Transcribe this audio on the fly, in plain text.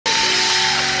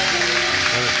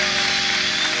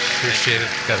Appreciate it.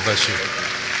 God bless you.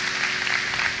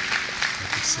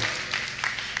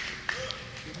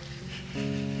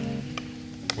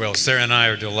 Well, Sarah and I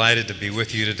are delighted to be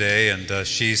with you today, and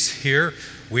she's here.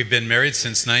 We've been married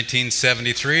since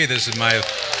 1973. This is my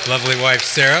lovely wife,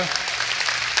 Sarah.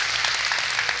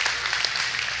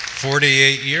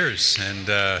 48 years,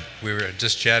 and we were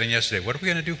just chatting yesterday. What are we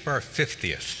going to do for our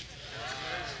 50th?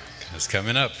 It's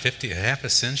coming up, 50, half a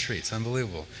century. It's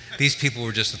unbelievable. These people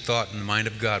were just a thought in the mind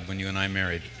of God when you and I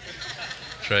married.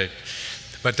 That's right.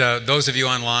 But those of you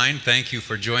online, thank you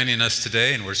for joining us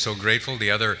today, and we're so grateful.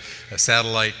 The other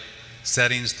satellite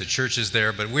settings, the church is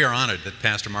there, but we are honored that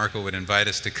Pastor Marco would invite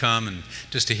us to come and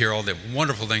just to hear all the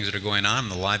wonderful things that are going on in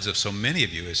the lives of so many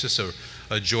of you. It's just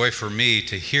a joy for me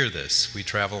to hear this. We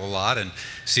travel a lot and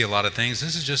see a lot of things.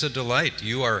 This is just a delight.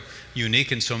 You are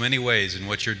unique in so many ways in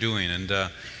what you're doing, and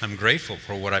I'm grateful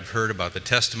for what I've heard about the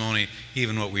testimony,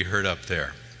 even what we heard up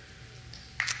there.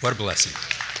 What a blessing.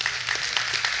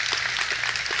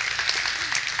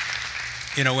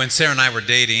 You know, when Sarah and I were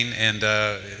dating and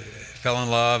fell in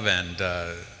love, and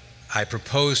I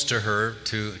proposed to her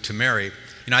to marry, you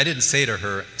know, I didn't say to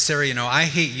her, Sarah, you know, I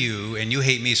hate you and you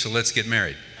hate me, so let's get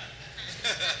married.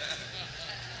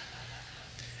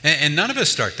 And none of us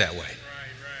start that way. Right.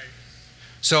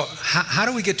 So how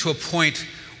do we get to a point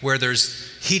where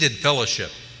there's heated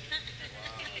fellowship?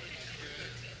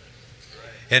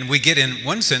 And we get, in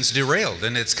one sense, derailed.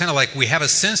 And it's kind of like we have a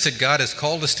sense that God has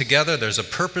called us together. There's a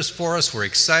purpose for us. We're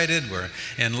excited. We're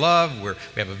in love. We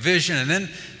have a vision. And then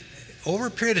over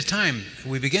a period of time,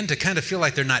 we begin to kind of feel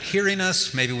like they're not hearing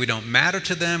us. Maybe we don't matter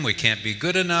to them. We can't be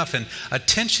good enough. And a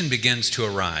tension begins to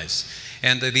arise.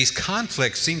 And these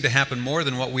conflicts seem to happen more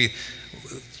than what we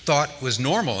thought was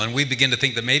normal, and we begin to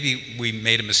think that maybe we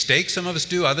made a mistake. Some of us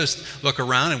do. Others look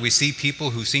around and we see people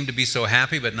who seem to be so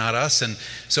happy but not us, and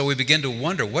so we begin to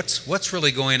wonder what's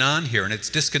really going on here, and it's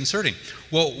disconcerting.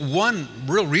 Well, one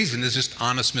real reason is just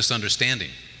honest misunderstanding.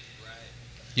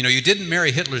 You know, you didn't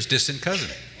marry Hitler's distant cousin.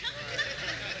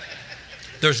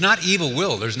 There's not evil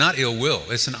will, there's not ill will.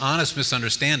 It's an honest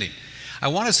misunderstanding. I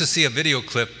want us to see a video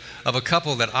clip of a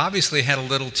couple that obviously had a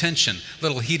little tension,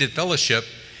 little heated fellowship.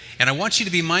 And I want you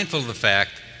to be mindful of the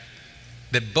fact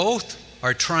that both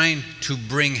are trying to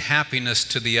bring happiness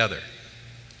to the other.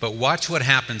 But watch what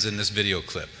happens in this video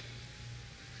clip.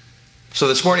 So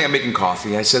this morning I'm making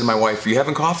coffee. I said to my wife, are you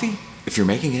having coffee? If you're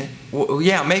making it. Well,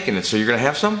 yeah, I'm making it. So you're going to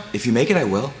have some? If you make it, I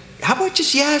will. How about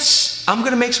just yes? I'm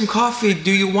going to make some coffee.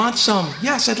 Do you want some?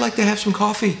 Yes, I'd like to have some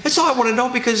coffee. That's all I want to know,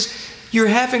 because you're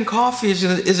having coffee is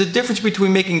a difference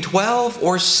between making 12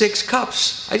 or 6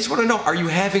 cups. I just want to know, are you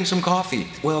having some coffee?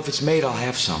 Well, if it's made, I'll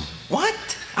have some.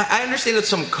 What? I understand it's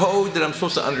some code that I'm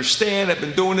supposed to understand. I've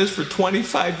been doing this for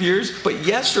 25 years. But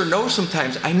yes or no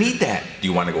sometimes, I need that. Do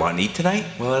you want to go out and eat tonight?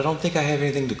 Well, I don't think I have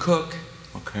anything to cook.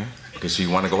 Okay, so you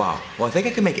want to go out. Well, I think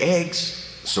I can make eggs.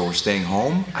 So we're staying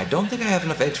home. I don't think I have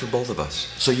enough eggs for both of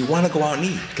us. So you want to go out and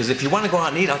eat? Because if you want to go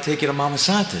out and eat, I'll take you to Mama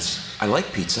Santa's. I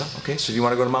like pizza. Okay, so you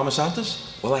want to go to Mama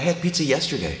Santa's? Well, I had pizza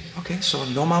yesterday. Okay, so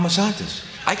no Mama Santa's.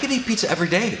 I can eat pizza every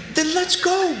day. Then let's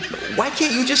go. Why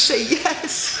can't you just say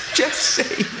yes? Just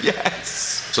say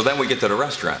yes. So then we get to the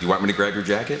restaurant. Do you want me to grab your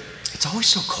jacket? It's always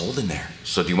so cold in there.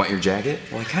 So do you want your jacket?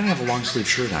 Well, I kind of have a long sleeve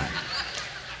shirt on.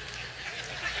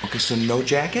 Okay, so no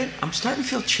jacket? I'm starting to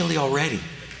feel chilly already.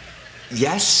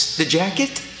 Yes, the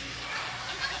jacket?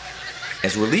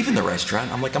 As we're leaving the restaurant,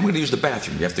 I'm like, I'm going to use the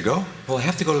bathroom. You have to go? Well, I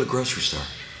have to go to the grocery store.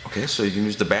 Okay, so you can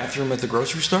use the bathroom at the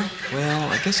grocery store? Well,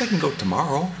 I guess I can go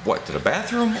tomorrow. What, to the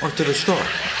bathroom or to the store?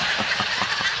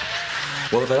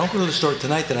 Well, if I don't go to the store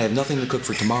tonight, then I have nothing to cook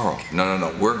for tomorrow.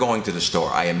 No. We're going to the store.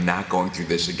 I am not going through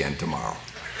this again tomorrow.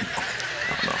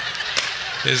 No.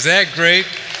 Is that great?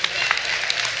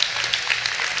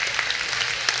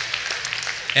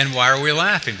 And why are we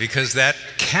laughing? Because that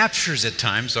captures at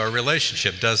times our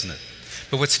relationship, doesn't it?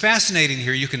 But what's fascinating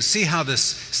here, you can see how this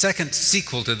second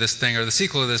sequel to this thing, or the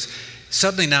sequel to this,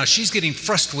 suddenly now she's getting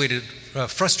frustrated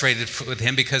with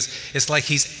him because it's like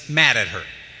he's mad at her.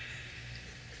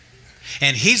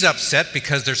 And he's upset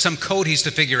because there's some code he's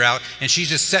to figure out, and she's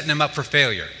just setting him up for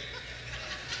failure.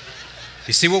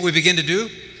 You see what we begin to do?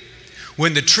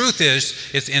 When the truth is,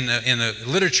 it's in the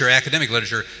literature, academic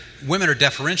literature, women are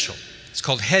deferential. It's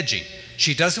called hedging.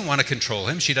 She doesn't want to control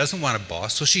him. She doesn't want a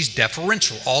boss, so she's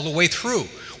deferential all the way through,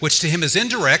 which to him is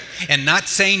indirect and not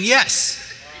saying yes.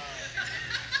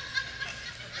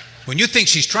 When you think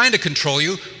she's trying to control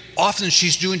you, often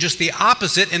she's doing just the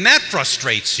opposite, and that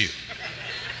frustrates you.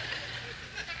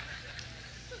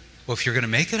 Well, if you're going to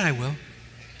make it, I will.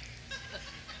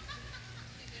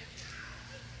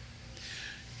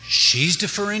 She's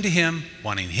deferring to him,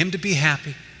 wanting him to be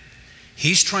happy.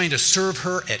 He's trying to serve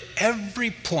her at every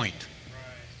point.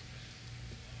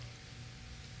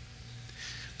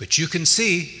 But you can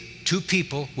see two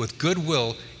people with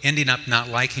goodwill ending up not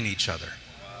liking each other.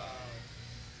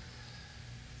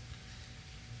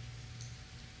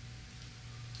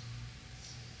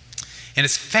 And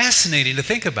it's fascinating to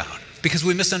think about because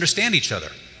we misunderstand each other.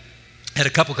 I had a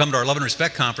couple come to our Love and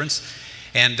Respect conference,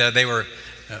 and they were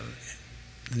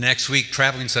next week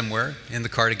traveling somewhere in the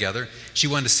car together. She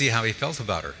wanted to see how he felt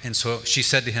about her. And so she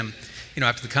said to him,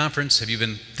 after the conference, have you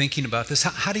been thinking about this?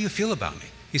 How do you feel about me?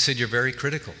 He said, you're very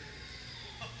critical.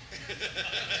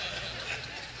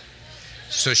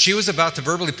 So she was about to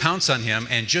verbally pounce on him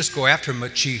and just go after him,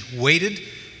 but she waited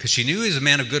because she knew he was a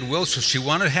man of goodwill, so she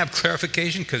wanted to have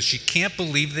clarification because she can't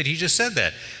believe that he just said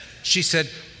that. She said,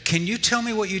 can you tell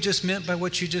me what you just meant by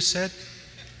what you just said?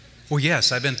 Well,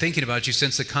 yes, I've been thinking about you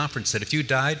since the conference, that if you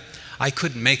died, I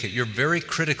couldn't make it. You're very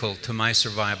critical to my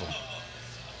survival.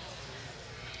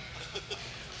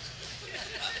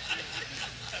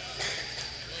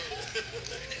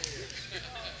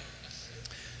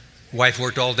 Wife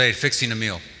worked all day fixing a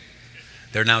meal.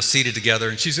 They're now seated together,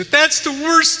 and she said, that's the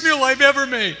worst meal I've ever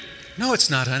made. No, it's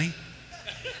not, honey.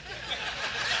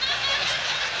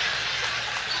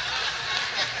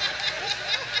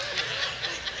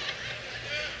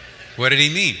 What did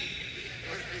he mean?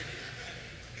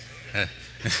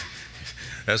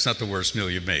 That's not the worst meal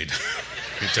you've made.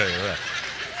 I can tell you that.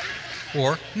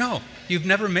 Or, no, you've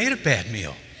never made a bad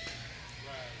meal.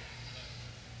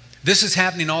 This is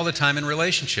happening all the time in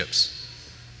relationships.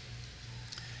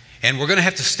 And we're going to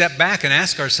have to step back and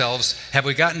ask ourselves, have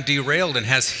we gotten derailed, and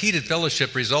has heated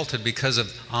fellowship resulted because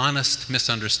of honest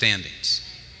misunderstandings?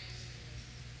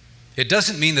 It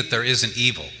doesn't mean that there isn't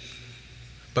evil.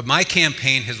 But my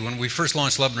campaign has, when we first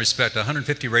launched Love and Respect,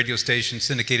 150 radio stations,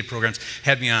 syndicated programs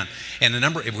had me on. And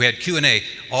if we had Q&A,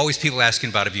 always people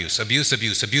asking about abuse. Abuse.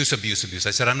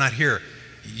 I said, I'm not here.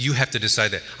 You have to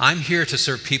decide that. I'm here to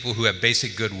serve people who have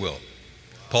basic goodwill.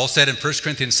 Paul said in 1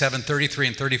 Corinthians 7:33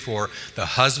 and 34, the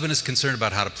husband is concerned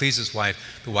about how to please his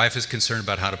wife. The wife is concerned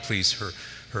about how to please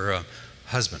her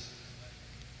husband.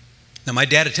 Now, my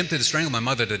dad attempted to strangle my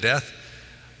mother to death.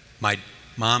 My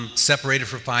mom separated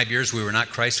for 5 years. We were not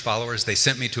Christ followers. They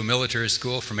sent me to a military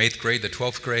school from 8th grade to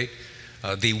 12th grade.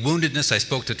 The woundedness, I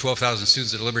spoke to 12,000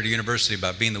 students at Liberty University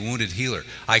about being the wounded healer.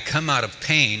 I come out of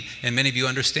pain, and many of you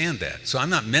understand that. So I'm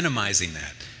not minimizing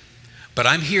that. But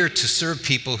I'm here to serve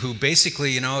people who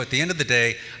basically, at the end of the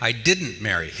day, I didn't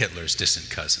marry Hitler's distant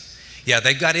cousin. Yeah,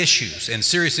 they've got issues and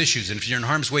serious issues, and if you're in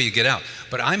harm's way, you get out.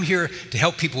 But I'm here to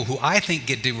help people who I think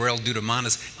get derailed due to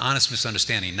honest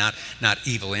misunderstanding, not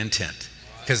evil intent.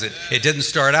 Because it didn't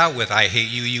start out with, I hate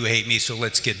you, you hate me, so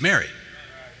let's get married.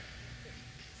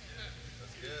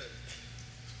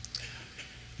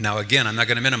 Now, again, I'm not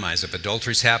going to minimize. If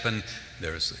adulteries happen,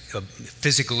 there's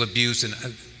physical abuse,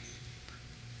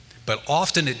 but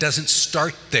often it doesn't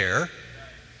start there,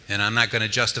 and I'm not going to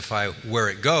justify where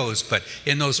it goes, but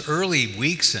in those early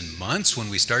weeks and months when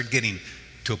we start getting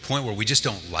to a point where we just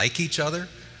don't like each other,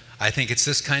 I think it's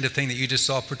this kind of thing that you just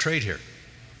saw portrayed here.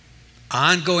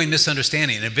 Ongoing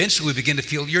misunderstanding, and eventually we begin to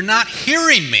feel, you're not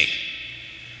hearing me.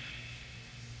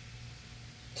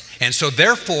 And so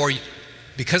therefore,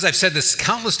 because I've said this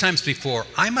countless times before,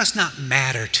 I must not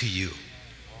matter to you.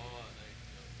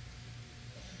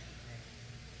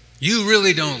 You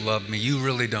really don't love me. You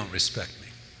really don't respect me.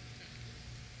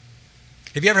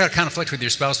 Have you ever had a conflict with your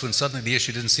spouse when suddenly the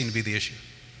issue didn't seem to be the issue?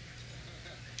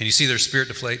 And you see their spirit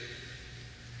deflate?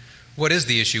 What is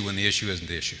the issue when the issue isn't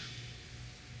the issue?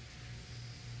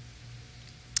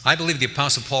 I believe the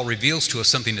Apostle Paul reveals to us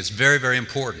something that's very, very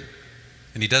important.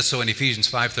 And he does so in Ephesians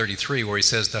 5:33, where he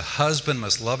says, the husband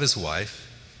must love his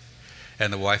wife,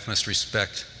 and the wife must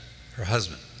respect her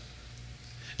husband.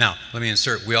 Now, let me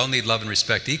insert, we all need love and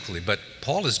respect equally, but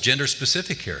Paul is gender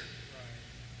specific here.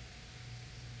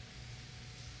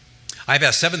 I've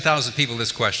asked 7,000 people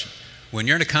this question. When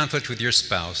you're in a conflict with your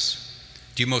spouse,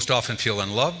 do you most often feel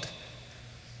unloved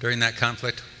during that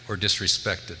conflict or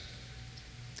disrespected?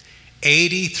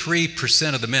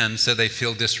 83% of the men said they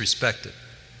feel disrespected.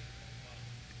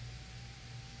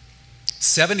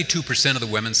 72% of the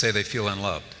women say they feel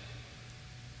unloved.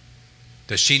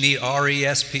 Does she need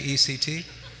R-E-S-P-E-C-T?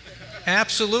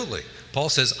 Absolutely. Paul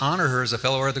says, honor her as a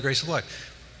fellow heir of the grace of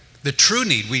life. The true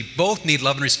need, we both need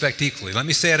love and respect equally. Let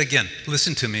me say it again.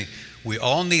 Listen to me. We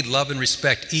all need love and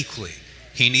respect equally.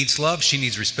 He needs love, she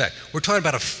needs respect. We're talking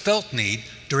about a felt need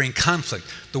during conflict,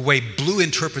 the way blue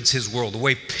interprets his world, the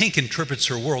way pink interprets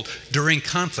her world during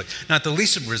conflict. Not the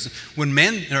least of reason, when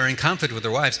men are in conflict with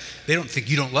their wives, they don't think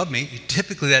you don't love me.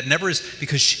 Typically that never is,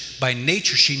 because by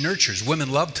nature she nurtures.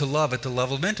 Women love to love at the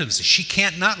level of intimacy. She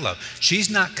can't not love. She's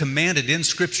not commanded in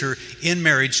Scripture in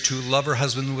marriage to love her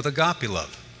husband with agape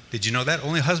love. Did you know that?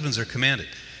 Only husbands are commanded,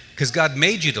 because God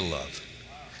made you to love.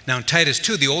 Now in Titus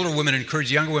 2, the older women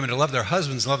encourage younger women to love their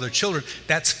husbands, love their children.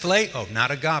 That's phileo,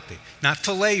 not agape. Not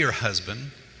fillet your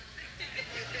husband,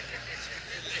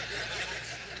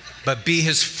 but be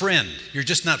his friend. You're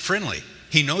just not friendly.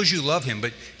 He knows you love him,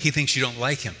 but he thinks you don't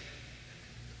like him.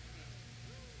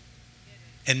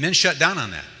 And men shut down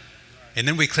on that. And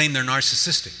then we claim they're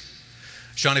narcissistic.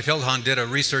 Shawnee Feldhahn did a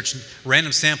research,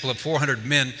 random sample of 400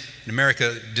 men in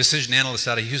America. Decision analyst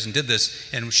out of Houston did this,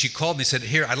 and she called me and said,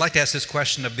 here, I'd like to ask this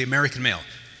question of the American male.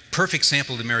 Perfect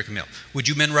sample of the American male. Would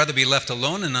you men rather be left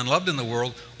alone and unloved in the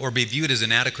world, or be viewed as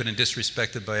inadequate and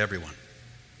disrespected by everyone?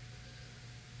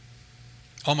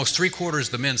 Almost 3/4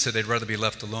 of the men said they'd rather be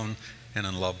left alone and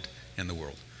unloved in the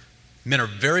world. Men are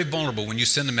very vulnerable when you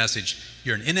send a message,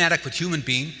 you're an inadequate human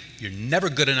being, you're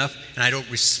never good enough, and I don't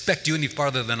respect you any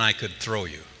farther than I could throw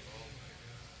you.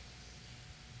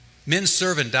 Men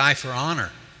serve and die for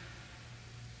honor.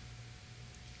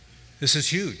 This is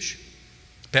huge.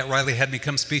 Pat Riley had me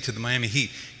come speak to the Miami Heat.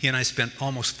 He and I spent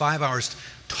almost 5 hours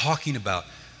talking about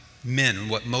men and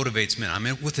what motivates men. I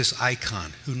mean, with this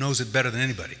icon who knows it better than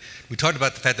anybody. We talked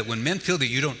about the fact that when men feel that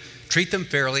you don't treat them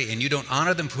fairly and you don't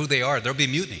honor them for who they are, there'll be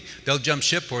mutiny. They'll jump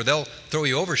ship or they'll throw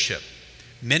you over ship.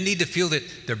 Men need to feel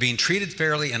that they're being treated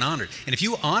fairly and honored. And if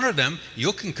you honor them,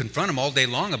 you can confront them all day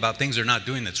long about things they're not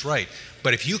doing that's right.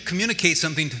 But if you communicate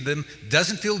something to them that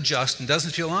doesn't feel just and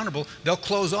doesn't feel honorable, they'll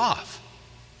close off.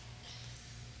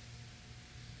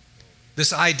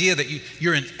 This idea that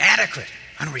you're inadequate,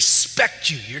 I don't respect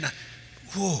you, you're not,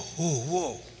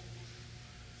 whoa.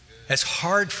 That's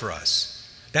hard for us.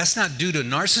 That's not due to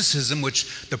narcissism,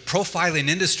 which the profiling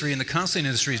industry and the counseling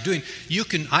industry is doing.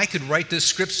 I could write this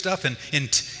script stuff and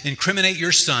incriminate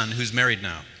your son who's married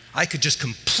now. I could just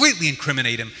completely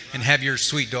incriminate him and have your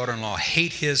sweet daughter-in-law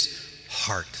hate his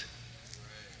heart.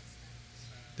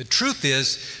 The truth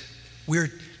is, we're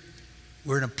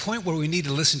at a point where we need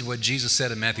to listen to what Jesus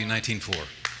said in Matthew 19:4.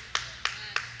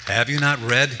 Have you not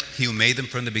read, he who made them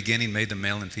from the beginning made them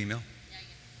male and female?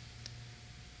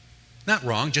 Not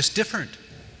wrong, just different.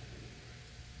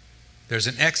 There's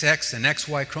an XX and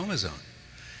XY chromosome.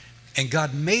 And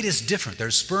God made us different.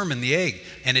 There's sperm in the egg.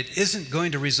 And it isn't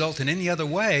going to result in any other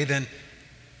way than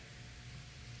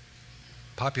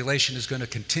population is going to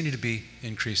continue to be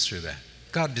increased through that.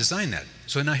 God designed that.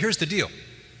 So now here's the deal.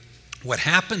 What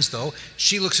happens though,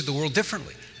 she looks at the world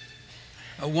differently.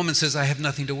 A woman says, I have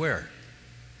nothing to wear.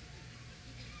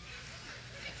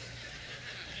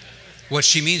 What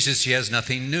she means is she has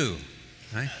nothing new,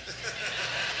 right?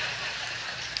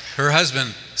 Her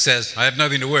husband says, I have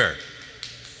nothing to wear.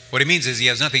 What he means is he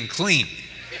has nothing clean.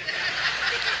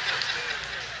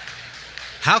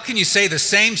 How can you say the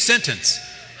same sentence?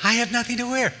 I have nothing to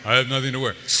wear. I have nothing to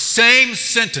wear. Same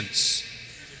sentence,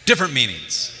 different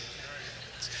meanings.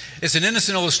 It's an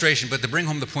innocent illustration, but to bring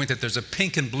home the point that there's a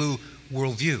pink and blue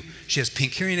worldview. She has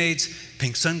pink hearing aids,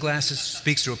 pink sunglasses,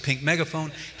 speaks through a pink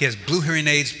megaphone. He has blue hearing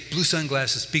aids, blue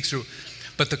sunglasses, speaks through.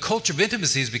 But the culture of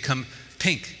intimacy has become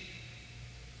pink.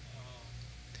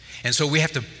 And so we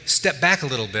have to step back a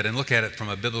little bit and look at it from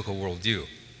a biblical worldview.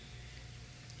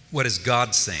 What is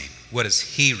God saying? What has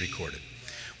He recorded?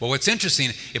 Well, what's interesting,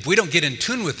 if we don't get in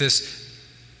tune with this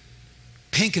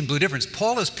pink and blue difference,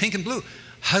 Paul is pink and blue.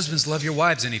 Husbands, love your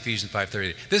wives in Ephesians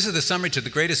 5:30. This is the summary to the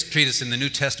greatest treatise in the New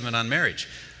Testament on marriage.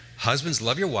 Husbands,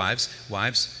 love your wives.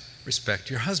 Wives,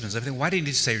 respect your husbands. I think, why didn't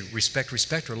he say respect,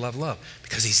 or love?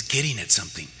 Because he's getting at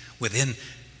something within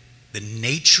the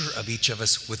nature of each of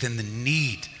us, within the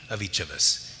need of each of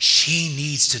us. She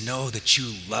needs to know that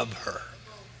you love her.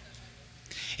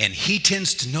 And he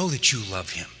tends to know that you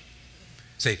love him.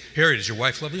 Say, Harry, does your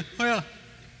wife love you? Oh, yeah.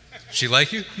 She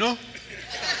like you? No.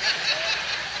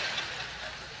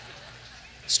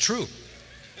 It's true.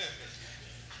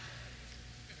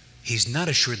 He's not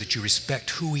assured that you respect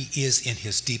who he is in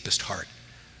his deepest heart,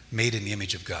 made in the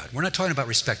image of God. We're not talking about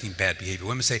respecting bad behavior.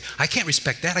 Women say, I can't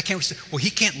respect that. Well, he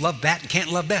can't love that and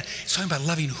can't love that. It's talking about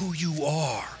loving who you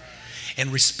are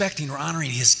and respecting or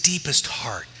honoring his deepest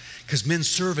heart, because men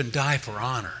serve and die for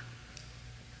honor.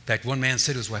 In fact, one man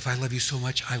said to his wife, I love you so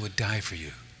much, I would die for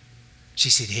you. She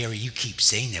said, Harry, you keep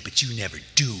saying that, but you never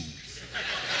do.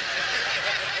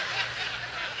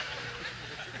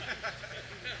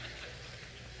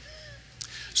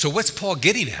 So what's Paul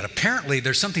getting at? Apparently,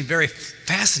 there's something very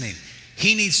fascinating.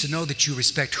 He needs to know that you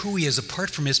respect who he is apart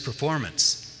from his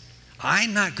performance.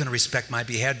 I'm not going to respect my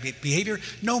bad behavior.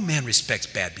 No man respects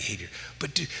bad behavior.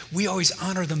 But we always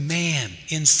honor the man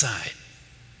inside.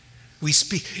 We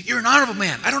speak, you're an honorable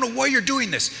man. I don't know why you're doing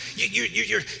this.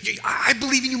 I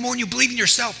believe in you more than you believe in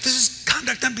yourself. This is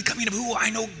conduct unbecoming of who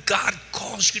I know God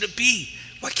calls you to be.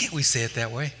 Why can't we say it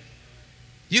that way?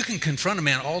 You can confront a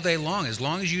man all day long as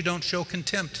you don't show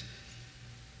contempt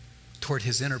toward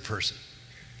his inner person.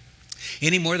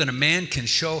 Any more than a man can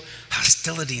show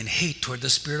hostility and hate toward the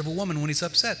spirit of a woman when he's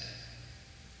upset.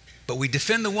 But we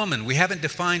defend the woman. We haven't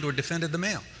defined or defended the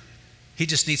male. He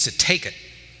just needs to take it.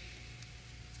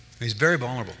 He's very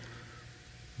vulnerable,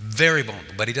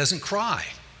 but he doesn't cry.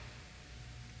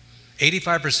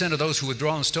 85% of those who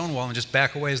withdraw and stonewall and just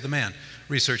back away is the man.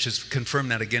 Research has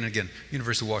confirmed that again and again.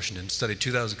 University of Washington studied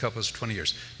 2,000 couples for 20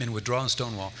 years. Men withdraw and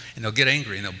stonewall, and they'll get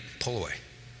angry and they'll pull away.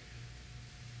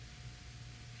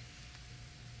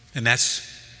 And that's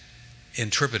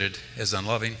interpreted as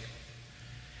unloving,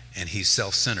 and he's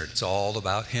self-centered. It's all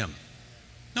about him.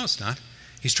 No, it's not.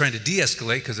 He's trying to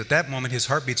de-escalate because at that moment his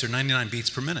heartbeats are 99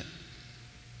 beats per minute.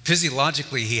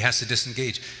 Physiologically, he has to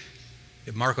disengage.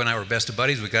 If Marco and I were best of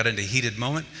buddies, we got into a heated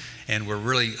moment, and we're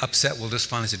really upset, we'll just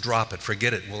finally say, drop it,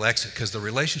 forget it, we'll exit, because the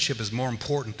relationship is more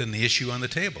important than the issue on the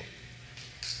table.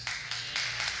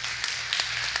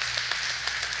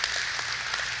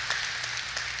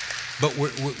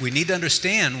 But we need to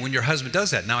understand when your husband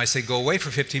does that. Now I say go away for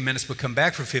 15 minutes, but come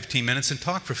back for 15 minutes and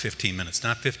talk for 15 minutes,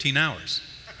 not 15 hours.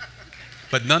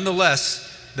 But nonetheless,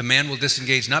 the man will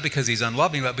disengage not because he's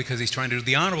unloving, but because he's trying to do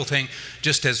the honorable thing,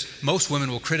 just as most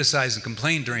women will criticize and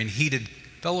complain during heated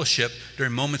fellowship,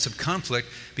 during moments of conflict,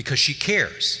 because she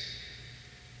cares.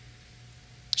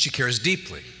 She cares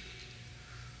deeply.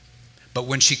 But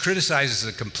when she criticizes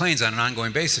and complains on an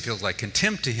ongoing basis, it feels like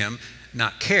contempt to him,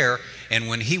 not care. And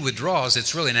when he withdraws,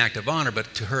 it's really an act of honor,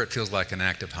 but to her it feels like an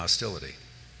act of hostility.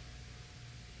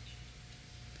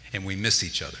 And we miss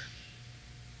each other.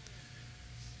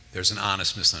 There's an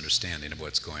honest misunderstanding of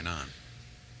what's going on.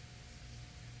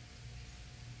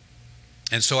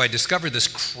 And so I discovered this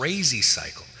crazy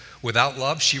cycle. Without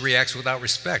love, she reacts without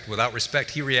respect. Without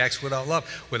respect, he reacts without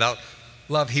love. Without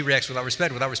love, he reacts without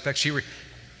respect. Without respect,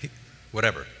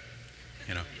 whatever.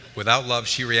 You know, without love,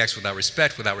 she reacts without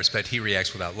respect. Without respect, he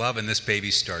reacts without love, and this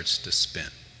baby starts to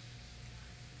spin.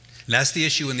 And that's the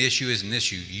issue, and the issue is an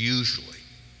issue, usually.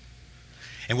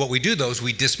 And what we do, though, is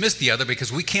we dismiss the other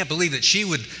because we can't believe that she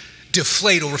would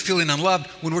deflate over feeling unloved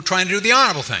when we're trying to do the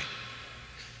honorable thing.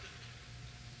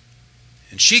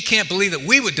 And she can't believe that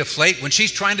we would deflate when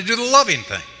she's trying to do the loving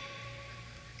thing.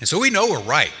 And so we know we're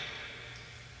right.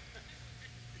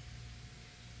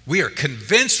 We are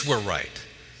convinced we're right.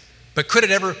 But could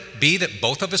it ever be that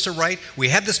both of us are right? We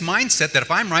have this mindset that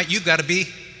if I'm right, you've got to be.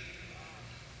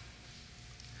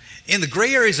 In the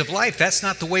gray areas of life, that's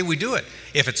not the way we do it.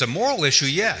 If it's a moral issue,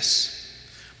 yes.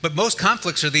 But most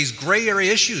conflicts are these gray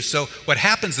area issues. So what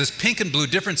happens, this pink and blue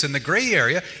difference in the gray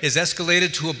area is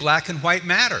escalated to a black and white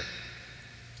matter.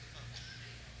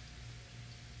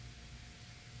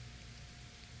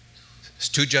 It's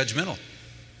too judgmental.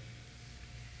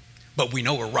 But we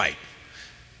know we're right.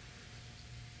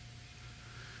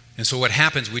 And so what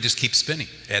happens, we just keep spinning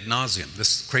ad nauseum.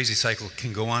 This crazy cycle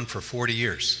can go on for 40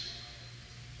 years.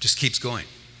 Just keeps going.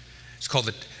 It's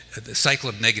called the cycle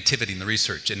of negativity in the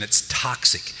research, and it's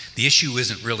toxic. The issue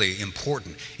isn't really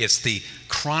important. It's the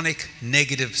chronic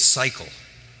negative cycle,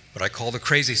 what I call the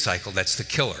crazy cycle, that's the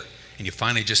killer. And you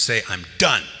finally just say, I'm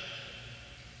done.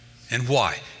 And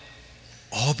why?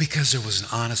 All because there was an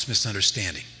honest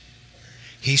misunderstanding.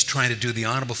 He's trying to do the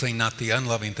honorable thing, not the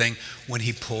unloving thing, when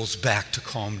he pulls back to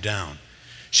calm down.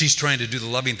 She's trying to do the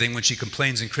loving thing when she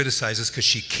complains and criticizes because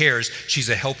she cares. She's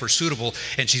a helper suitable,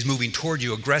 and she's moving toward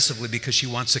you aggressively because she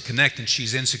wants to connect, and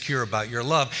she's insecure about your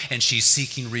love, and she's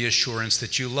seeking reassurance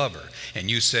that you love her. And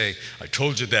you say, I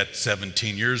told you that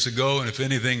 17 years ago, and if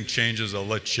anything changes, I'll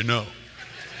let you know.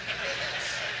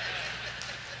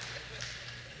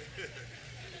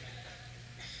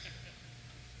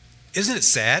 Isn't it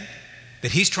sad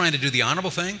that he's trying to do the honorable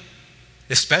thing?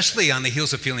 Especially on the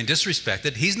heels of feeling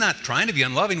disrespected. He's not trying to be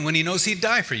unloving when he knows he'd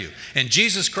die for you. And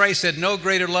Jesus Christ said, no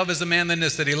greater love is a man than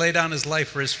this, that he laid down his life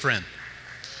for his friend.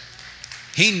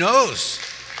 He knows.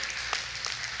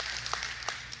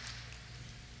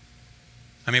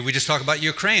 I mean, we just talk about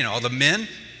Ukraine. All the men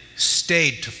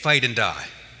stayed to fight and die.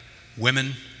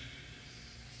 Women,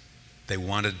 they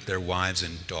wanted their wives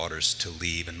and daughters to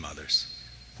leave, and mothers.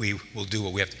 We will do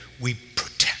what we have to. We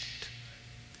protect.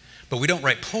 But we don't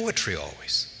write poetry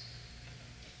always.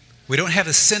 We don't have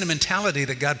the sentimentality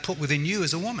that God put within you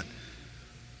as a woman.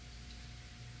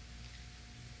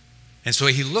 And so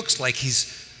he looks like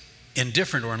he's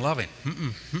indifferent or unloving.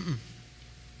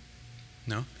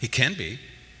 No, he can be,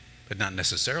 but not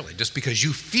necessarily. Just because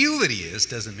you feel that he is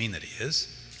doesn't mean that he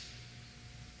is.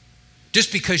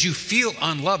 Just because you feel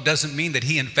unloved doesn't mean that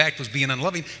he in fact was being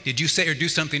unloving. Did you say or do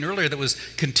something earlier that was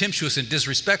contemptuous and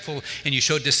disrespectful and you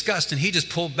showed disgust and he just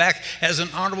pulled back as an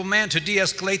honorable man to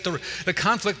de-escalate the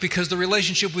conflict because the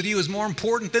relationship with you is more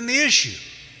important than the issue?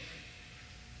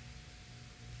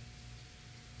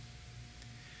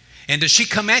 And does she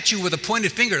come at you with a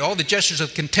pointed finger, all the gestures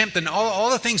of contempt and all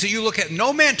the things that you look at?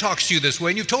 No man talks to you this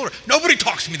way. And you've told her, nobody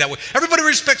talks to me that way. Everybody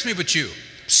respects me but you.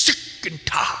 Sick and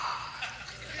tired.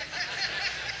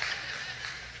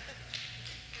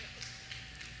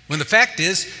 When the fact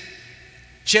is,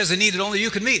 she has a need that only you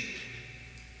can meet.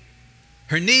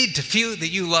 Her need to feel that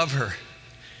you love her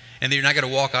and that you're not going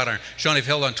to walk out on her. Shawnee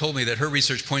Feldon told me that her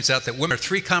research points out that women are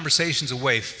 3 conversations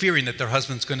away fearing that their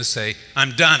husband's going to say,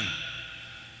 I'm done.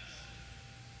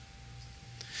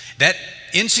 That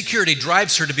insecurity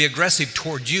drives her to be aggressive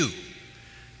toward you,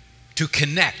 to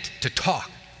connect, to talk.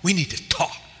 We need to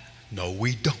talk. No,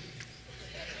 we don't.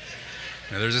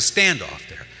 Now, there's a standoff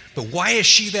there. But why is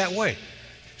she that way?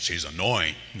 She's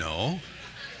annoying. No.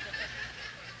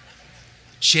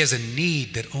 She has a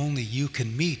need that only you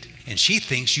can meet, and she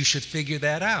thinks you should figure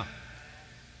that out.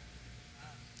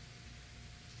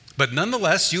 But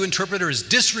nonetheless, you interpret her as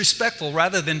disrespectful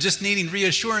rather than just needing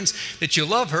reassurance that you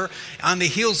love her on the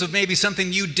heels of maybe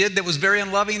something you did that was very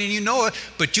unloving and you know it,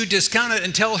 but you discount it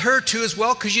and tell her to as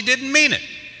well because you didn't mean it.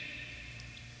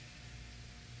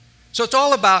 So it's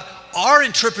all about our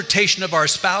interpretation of our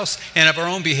spouse and of our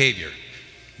own behavior.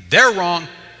 They're wrong,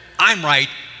 I'm right,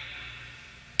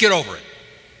 get over it.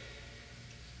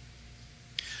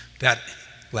 That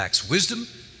lacks wisdom,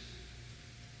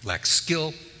 lacks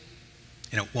skill,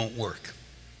 and it won't work.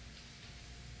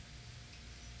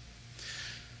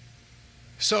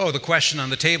 So the question on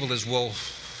the table is, well,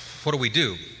 what do we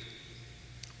do?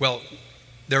 Well,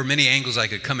 there are many angles I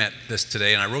could come at this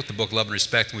today, and I wrote the book Love and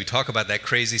Respect, and we talk about that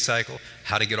crazy cycle,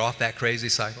 how to get off that crazy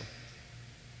cycle.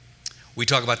 We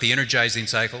talk about the energizing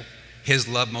cycle. His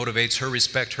love motivates her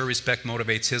respect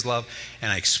motivates his love,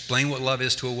 and I explain what love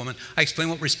is to a woman. I explain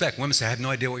what respect. Women say, I have no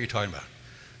idea what you're talking about.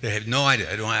 They have no idea.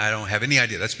 I don't have any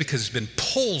idea. That's because it's been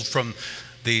pulled from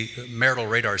the marital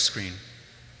radar screen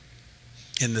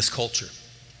in this culture.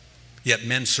 Yet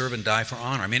men serve and die for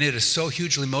honor. I mean, it is so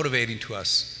hugely motivating to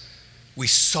us. We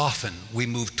soften, we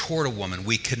move toward a woman,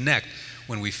 we connect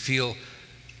when we feel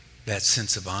that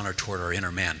sense of honor toward our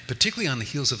inner man, particularly on the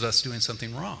heels of us doing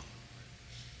something wrong.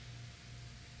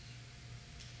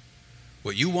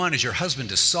 What you want is your husband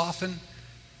to soften,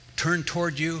 turn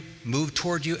toward you, move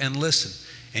toward you, and listen.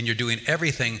 And you're doing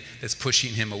everything that's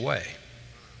pushing him away.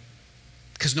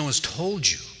 Because no one's told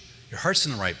you. Your heart's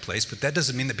in the right place, but that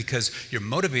doesn't mean that because you're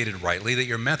motivated rightly that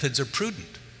your methods are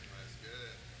prudent.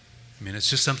 I mean, it's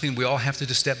just something we all have to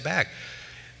just step back.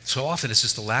 So often it's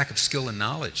just a lack of skill and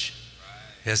knowledge.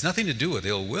 It has nothing to do with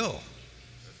ill will.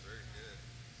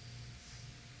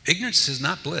 Ignorance is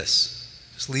not bliss.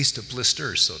 It's least of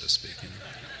blisters, so to speak. You know?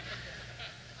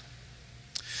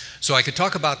 So I could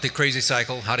talk about the crazy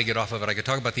cycle, how to get off of it. I could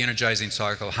talk about the energizing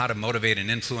cycle, how to motivate and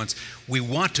influence. We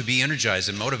want to be energized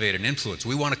and motivated and influenced.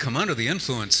 We want to come under the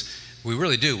influence. We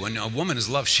really do. When a woman is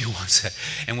loved, she wants that.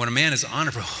 And when a man is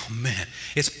honored, oh man,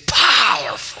 it's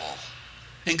powerful.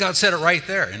 And God said it right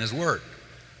there in his word.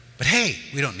 But hey,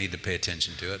 we don't need to pay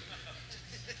attention to it.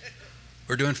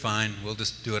 We're doing fine. We'll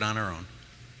just do it on our own.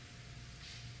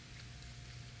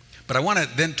 But I want to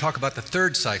then talk about the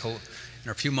third cycle in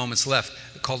our few moments left,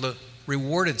 called the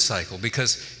rewarded cycle,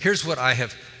 because here's what I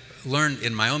have learned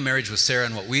in my own marriage with Sarah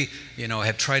and what we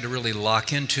have tried to really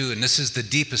lock into, and this is the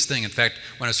deepest thing. In fact,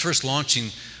 when I was first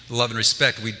launching Love and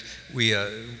Respect, we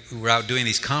were out doing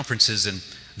these conferences, and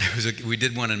we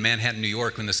did one in Manhattan, New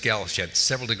York, when this gal, she had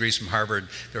several degrees from Harvard.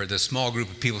 There was a small group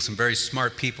of people, some very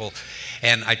smart people,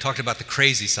 and I talked about the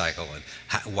crazy cycle and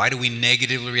why do we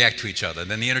negatively react to each other.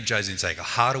 And then the energizing cycle,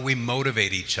 how do we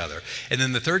motivate each other? And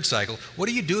then the third cycle, what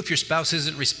do you do if your spouse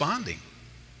isn't responding?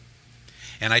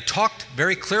 And I talked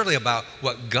very clearly about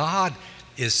what God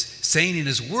is saying in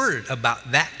his word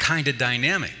about that kind of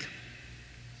dynamic.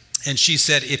 And she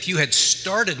said, if you had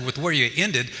started with where you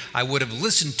ended, I would have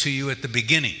listened to you at the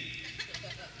beginning.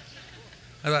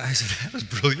 I said, that was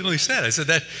brilliantly said. I said,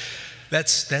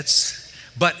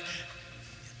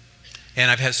 and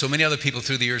I've had so many other people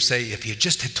through the years say, if you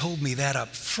just had told me that up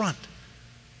front,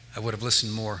 I would have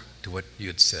listened more to what you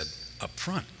had said up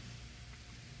front.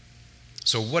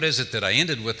 So what is it that I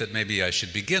ended with that maybe I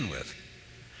should begin with?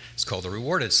 It's called the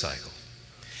rewarded cycle.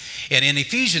 And in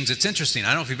Ephesians, it's interesting.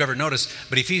 I don't know if you've ever noticed,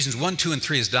 but Ephesians 1, 2, and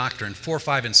 3 is doctrine. 4,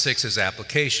 5, and 6 is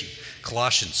application.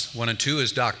 Colossians 1 and 2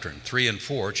 is doctrine. 3 and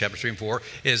 4, chapter 3 and 4,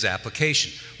 is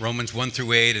application. Romans 1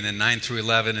 through 8, and then 9 through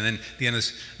 11, and then the end of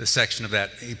the section of that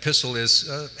epistle is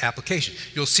application.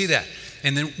 You'll see that.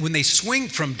 And then when they swing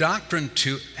from doctrine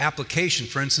to application,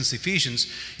 for instance, Ephesians,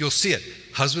 you'll see it.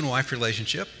 Husband-wife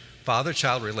relationship,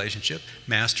 father-child relationship,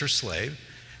 master-slave,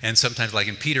 and sometimes, like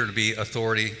in Peter, to be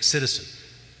authority-citizen.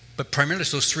 But primarily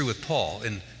it's those three with Paul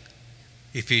in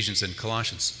Ephesians and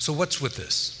Colossians. So what's with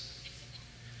this?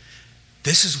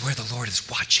 This is where the Lord is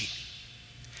watching.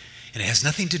 And it has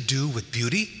nothing to do with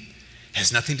beauty. It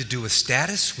has nothing to do with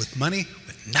status, with money,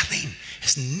 with nothing. It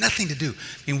has nothing to do.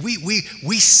 I mean,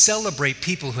 we celebrate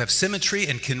people who have symmetry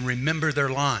and can remember their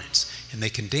lines, and they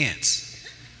can dance.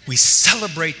 We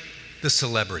celebrate the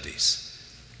celebrities.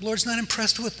 The Lord's not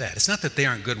impressed with that. It's not that they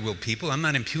aren't goodwill people. I'm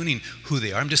not impugning who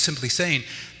they are. I'm just simply saying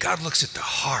God looks at the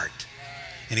heart.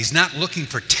 And He's not looking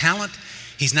for talent.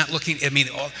 He's not looking, I mean,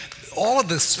 all of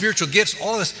the spiritual gifts,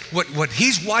 all of this, what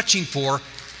He's watching for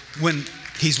when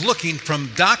He's looking from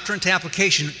doctrine to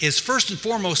application is first and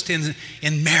foremost in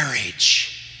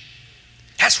marriage.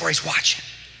 That's where He's watching.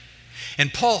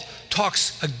 And Paul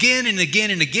talks again and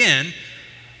again and again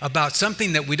about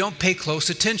something that we don't pay close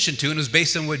attention to, and it was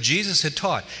based on what Jesus had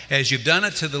taught. As you've done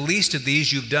it to the least of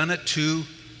these, you've done it to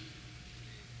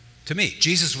me.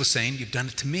 Jesus was saying, you've done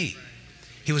it to me.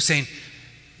 He was saying,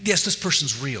 yes, this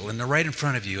person's real, and they're right in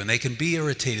front of you, and they can be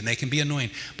irritating, and they can be annoying,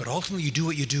 but ultimately you do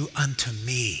what you do unto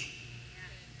me.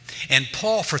 And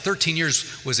Paul, for 13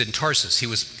 years, was in Tarsus.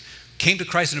 He came to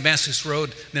Christ on Damascus Road,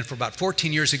 and then for about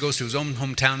 14 years he goes to his own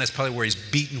hometown. That's probably where he's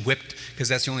beaten, whipped, because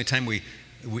that's the only time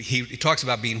he talks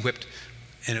about being whipped.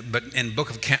 But in the book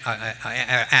of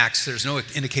Acts, there's no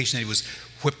indication that he was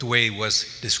whipped the way he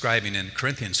was describing in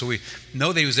Corinthians. So we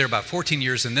know that he was there about 14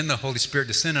 years, and then the Holy Spirit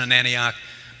descended on Antioch.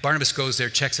 Barnabas goes there,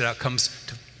 checks it out, comes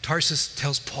to Tarsus,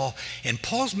 tells Paul. And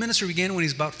Paul's ministry began when he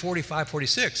was about 45,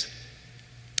 46.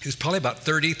 He was probably about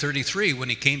 30, 33 when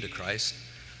he came to Christ,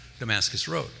 Damascus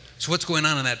Road. So what's going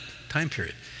on in that time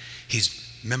period?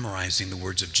 He's memorizing the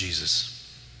words of Jesus.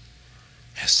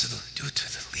 As do it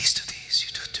to the least of these,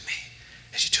 you do it to me.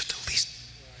 As you do it to the least.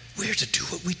 We're to do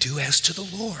what we do as to the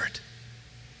Lord.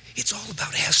 It's all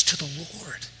about as to the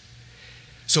Lord.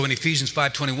 So in Ephesians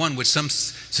 5:21, which some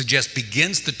suggest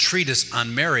begins the treatise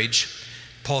on marriage,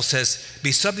 Paul says,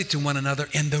 be subject to one another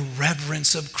in the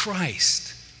reverence of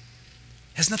Christ.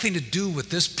 It has nothing to do with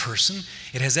this person.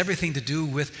 It has everything to do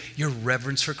with your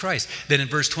reverence for Christ. Then in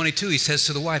verse 22, he says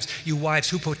to the wives, you wives,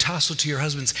 hupotasso to your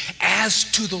husbands as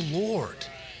to the Lord.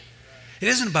 It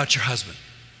isn't about your husband.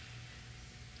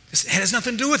 It has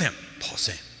nothing to do with him, Paul's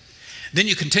saying. Then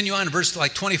you continue on in verse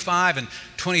like 25 and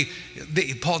 20.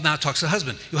 Paul now talks to the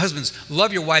husband. You husbands,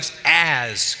 love your wives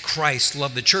as Christ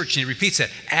loved the church. And he repeats that,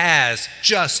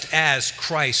 just as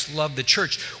Christ loved the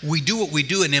church. We do what we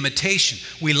do in imitation.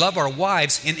 We love our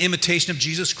wives in imitation of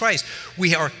Jesus Christ.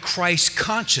 We are Christ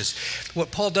conscious.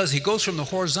 What Paul does, he goes from the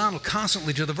horizontal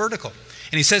constantly to the vertical.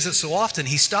 And he says it so often,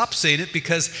 he stops saying it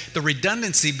because the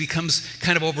redundancy becomes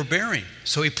kind of overbearing.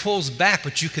 So he pulls back,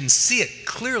 but you can see it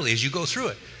clearly as you go through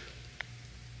it.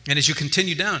 And as you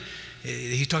continue down,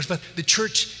 he talks about the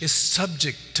church is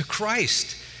subject to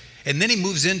Christ. And then he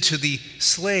moves into the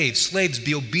slaves. Slaves,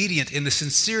 be obedient in the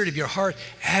sincerity of your heart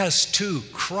as to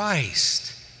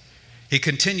Christ. He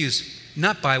continues,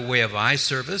 not by way of eye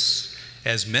service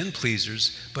as men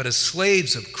pleasers, but as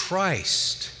slaves of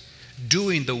Christ,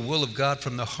 doing the will of God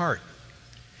from the heart.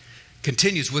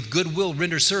 Continues, with good will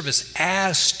render service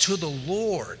as to the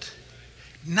Lord,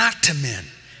 not to men.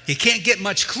 He can't get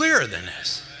much clearer than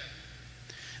this.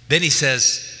 Then he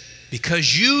says,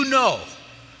 because you know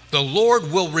the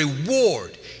Lord will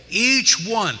reward each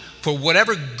one for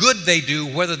whatever good they do,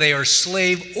 whether they are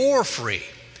slave or free.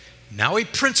 Now he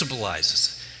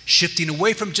principalizes, shifting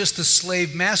away from just the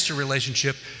slave-master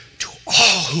relationship to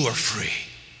all who are free.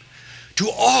 To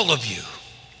all of you,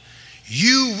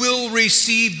 you will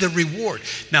receive the reward.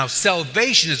 Now,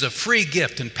 salvation is a free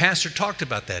gift, and Pastor talked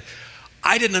about that.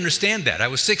 I didn't understand that. I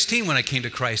was 16 when I came to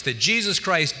Christ, that Jesus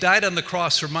Christ died on the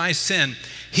cross for my sin.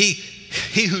 He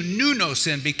who knew no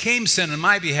sin became sin on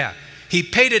my behalf. He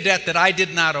paid a debt that I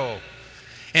did not owe.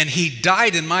 And he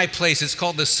died in my place. It's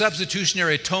called the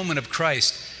substitutionary atonement of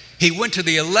Christ. He went to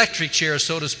the electric chair,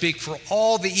 so to speak, for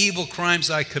all the evil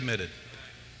crimes I committed.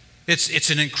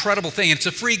 It's an incredible thing. It's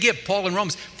a free gift. Paul in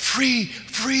Romans, free,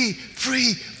 free,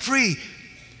 free, free.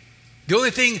 The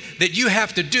only thing that you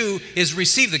have to do is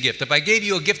receive the gift. If I gave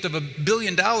you a gift of $1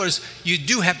 billion, you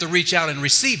do have to reach out and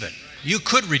receive it. You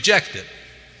could reject it.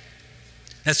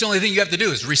 That's the only thing you have to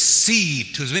do is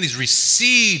receive. To as many as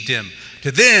received him,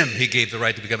 to them he gave the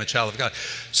right to become a child of God.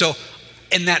 So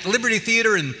in that Liberty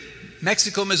Theater in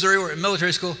Mexico, Missouri, or at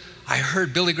military school, I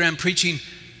heard Billy Graham preaching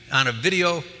on a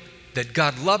video that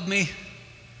God loved me,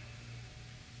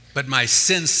 but my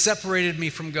sin separated me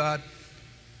from God.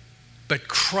 But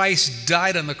Christ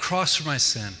died on the cross for my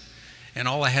sin, and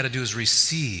all I had to do is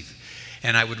receive.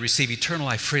 And I would receive eternal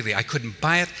life freely. I couldn't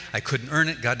buy it. I couldn't earn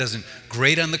it. God doesn't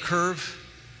grade on the curve.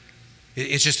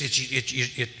 James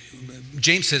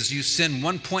says you sin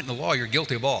one point in the law, you're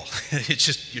guilty of all. It's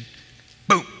just,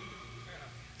 boom.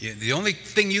 The only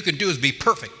thing you can do is be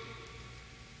perfect.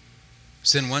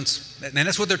 Sin once, and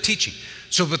that's what they're teaching.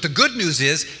 So, but the good news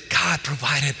is God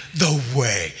provided the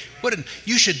way.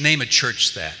 You should name a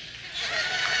church that.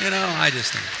 I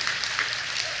just think.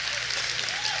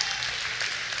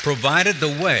 Provided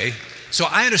the way. So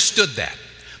I understood that.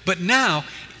 But now,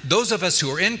 those of us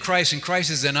who are in Christ and Christ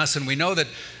is in us, and we know that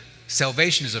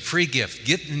salvation is a free gift,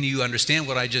 getting you understand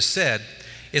what I just said,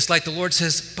 it's like the Lord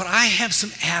says, but I have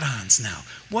some add-ons now.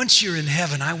 Once you're in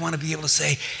heaven, I want to be able to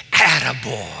say,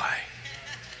 attaboy,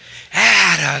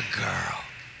 attagirl.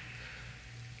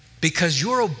 Because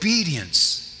your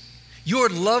obedience, your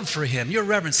love for him, your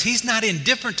reverence, he's not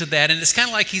indifferent to that. And it's kind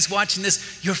of like he's watching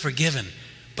this, you're forgiven.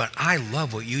 But I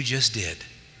love what you just did.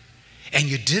 And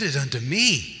you did it unto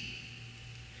me.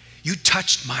 You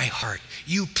touched my heart.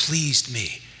 You pleased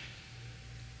me.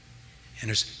 And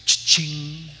there's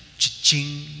cha-ching,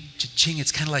 cha-ching, cha-ching.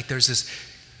 It's kind of like there's this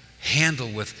handle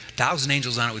with 1,000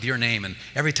 angels on it with your name. And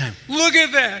every time, look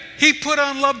at that. He put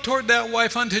on love toward that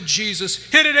wife unto Jesus.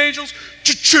 Hit it, angels.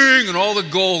 Cha-ching. And all the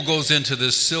gold goes into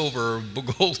this silver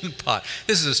golden pot.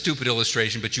 This is a stupid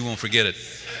illustration, but you won't forget it.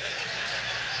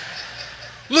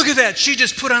 Look at that. She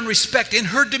just put on respect in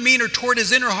her demeanor toward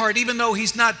his inner heart, even though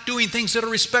he's not doing things that are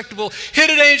respectable.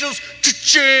 Hit it, angels.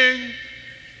 Cha-ching.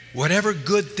 Whatever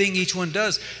good thing each one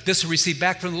does, this will receive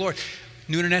back from the Lord.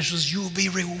 New International says, you will be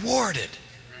rewarded.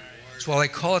 That's why I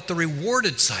call it the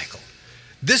rewarded cycle.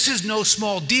 This is no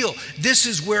small deal. This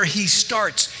is where he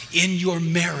starts in your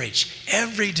marriage.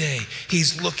 Every day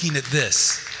he's looking at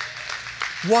this.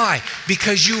 Why?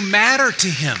 Because you matter to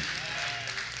him.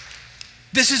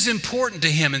 This is important to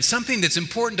him, and something that's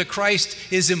important to Christ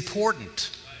is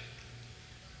important.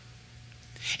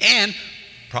 And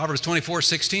Proverbs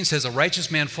 24:16 says, a righteous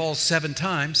man falls 7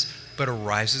 times, but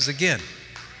arises again.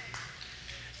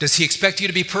 Does he expect you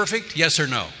to be perfect? Yes or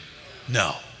no?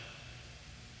 No.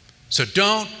 So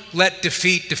don't let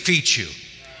defeat defeat you.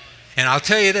 And I'll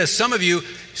tell you this, some of you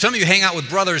hang out with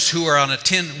brothers who are on a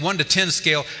 1 to 10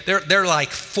 scale. They're like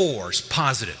 4s,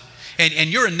 positive.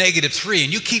 And you're a -3,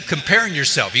 and you keep comparing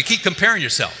yourself. You keep comparing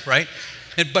yourself, right?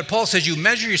 But Paul says you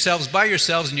measure yourselves by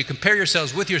yourselves, and you compare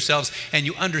yourselves with yourselves, and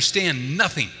you understand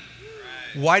nothing.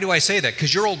 Why do I say that?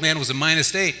 Because your old man was a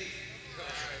 -8.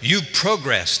 You've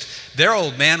progressed. Their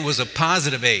old man was a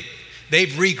 +8.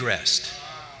 They've regressed.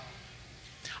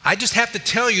 I just have to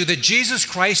tell you that Jesus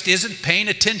Christ isn't paying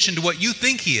attention to what you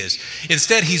think he is.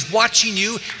 Instead, he's watching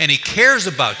you, and he cares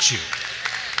about you.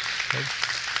 Okay?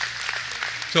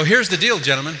 So here's the deal,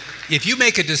 gentlemen. If you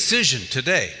make a decision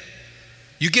today,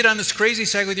 you get on this crazy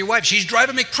cycle with your wife. She's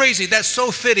driving me crazy. That's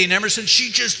so fitting, Emerson.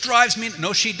 She just drives me.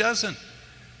 No, she doesn't.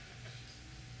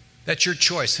 That's your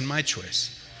choice and my choice.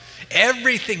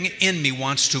 Everything in me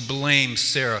wants to blame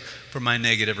Sarah for my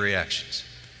negative reactions.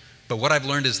 But what I've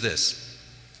learned is this.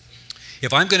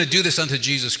 If I'm going to do this unto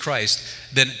Jesus Christ,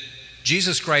 then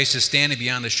Jesus Christ is standing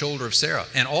beyond the shoulder of Sarah.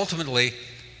 And ultimately,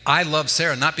 I love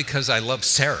Sarah, not because I love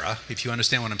Sarah, if you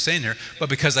understand what I'm saying here, but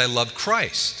because I love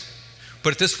Christ.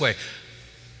 Put it this way.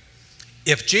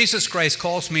 If Jesus Christ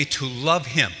calls me to love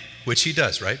him, which he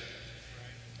does, right?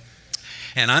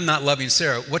 And I'm not loving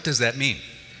Sarah, what does that mean?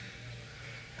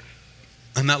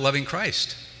 I'm not loving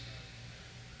Christ.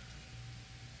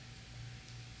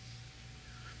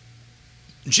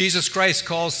 Jesus Christ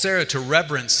calls Sarah to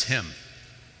reverence him,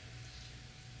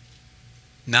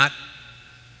 not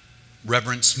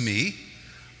reverence me.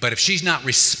 But if she's not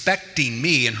respecting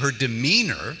me in her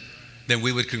demeanor, then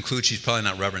we would conclude she's probably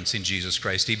not reverencing Jesus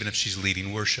Christ, even if she's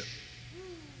leading worship.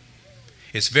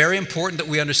 It's very important that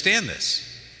we understand this.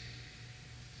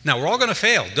 Now, we're all going to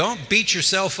fail. Don't beat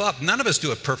yourself up. None of us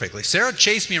do it perfectly. Sarah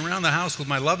chased me around the house with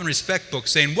my love and respect book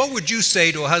saying, what would you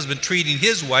say to a husband treating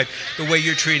his wife the way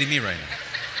you're treating me right now?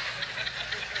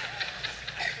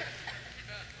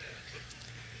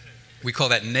 We call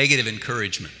that negative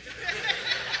encouragement.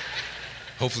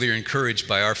 Hopefully you're encouraged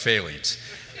by our failings.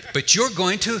 But you're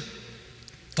going to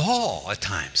fall at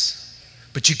times,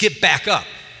 but you get back up.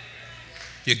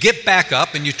 You get back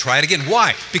up and you try it again.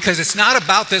 Why? Because it's not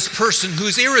about this person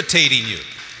who's irritating you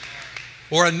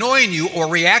or annoying you or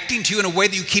reacting to you in a way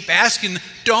that you keep asking,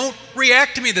 don't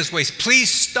react to me this way. Please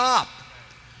stop.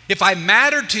 If I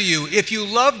mattered to you, if you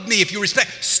loved me, if you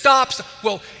respect, stop.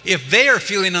 Well, if they are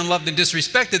feeling unloved and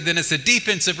disrespected, then it's a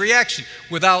defensive reaction.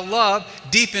 Without love,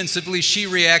 defensively, she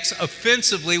reacts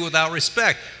offensively without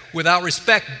respect. Without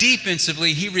respect,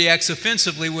 defensively, he reacts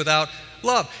offensively without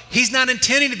love. He's not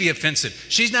intending to be offensive.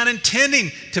 She's not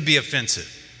intending to be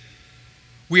offensive.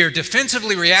 We are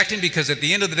defensively reacting because at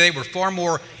the end of the day, we're far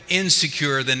more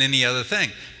insecure than any other thing,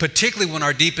 particularly when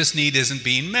our deepest need isn't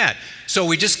being met. So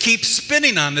we just keep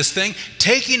spinning on this thing,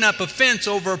 taking up offense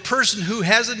over a person who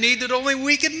has a need that only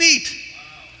we can meet.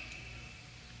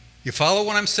 You follow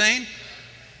what I'm saying?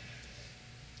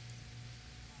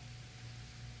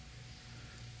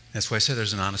 That's why I said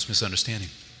there's an honest misunderstanding.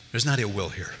 There's not ill will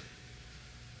here.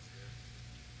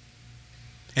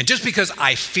 And just because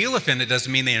I feel offended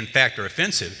doesn't mean they in fact are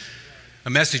offensive. A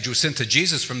message was sent to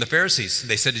Jesus from the Pharisees.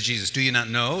 They said to Jesus, do you not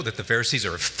know that the Pharisees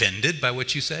are offended by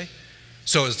what you say?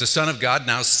 So is the Son of God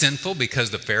now sinful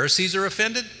because the Pharisees are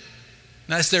offended?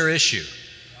 That's their issue.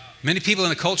 Many people in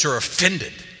the culture are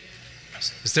offended.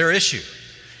 It's their issue.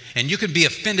 And you can be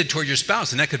offended toward your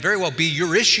spouse, and that could very well be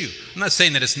your issue. I'm not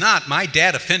saying that it's not. My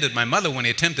dad offended my mother when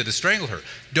he attempted to strangle her.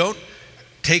 Don't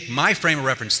take my frame of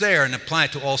reference there and apply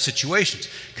it to all situations,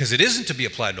 because it isn't to be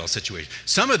applied to all situations.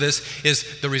 Some of this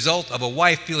is the result of a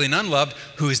wife feeling unloved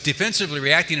who is defensively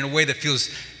reacting in a way that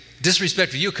feels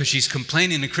disrespect for you because she's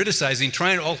complaining and criticizing,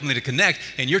 trying ultimately to connect,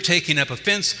 and you're taking up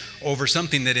offense over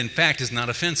something that in fact is not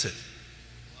offensive.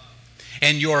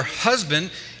 And your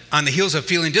husband, on the heels of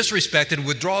feeling disrespected,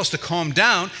 withdraws to calm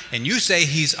down, and you say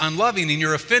he's unloving and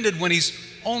you're offended when he's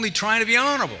only trying to be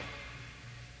honorable.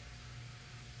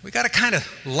 We got to kind of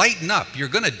lighten up. You're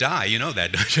going to die, you know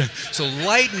that, don't you? So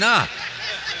lighten up.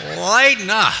 Lighten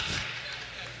up.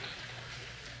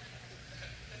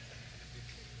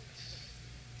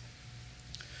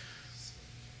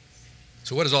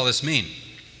 So what does all this mean?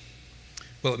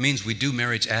 Well, it means we do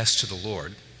marriage as to the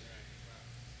Lord,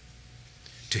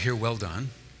 to hear well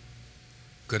done,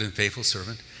 good and faithful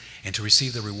servant, and to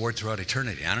receive the reward throughout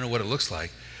eternity. I don't know what it looks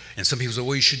like. And some people say,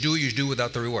 well, you should do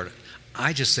without the reward.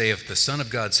 I just say if the Son of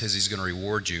God says he's going to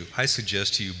reward you, I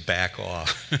suggest to you back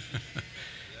off.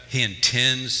 He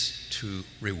intends to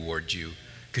reward you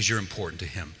because you're important to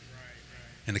him.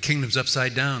 And the kingdom's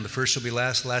upside down. The first shall be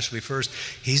last, the last shall be first.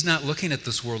 He's not looking at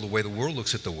this world the way the world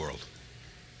looks at the world.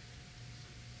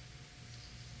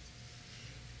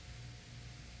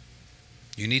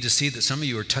 You need to see that some of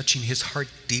you are touching his heart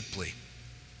deeply.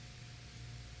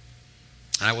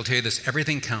 And I will tell you this,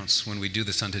 everything counts when we do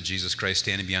this unto Jesus Christ,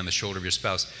 standing beyond the shoulder of your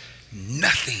spouse.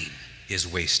 Nothing is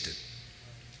wasted.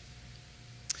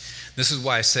 This is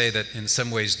why I say that in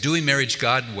some ways, doing marriage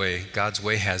God's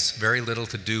way has very little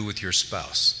to do with your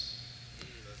spouse.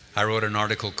 I wrote an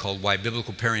article called Why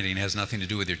Biblical Parenting Has Nothing to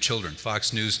Do with Your Children.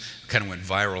 Fox News kind of went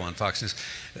viral on Fox News.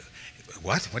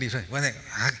 What? What do you say?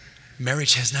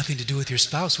 Marriage has nothing to do with your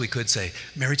spouse, we could say.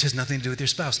 Marriage has nothing to do with your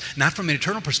spouse. Not from an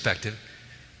eternal perspective.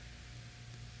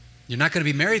 You're not going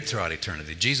to be married throughout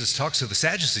eternity. Jesus talks to the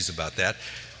Sadducees about that.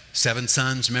 7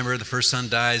 sons, remember, the first son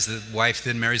dies, the wife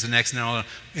then marries the next, and all.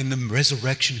 In the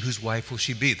resurrection, whose wife will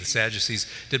she be? The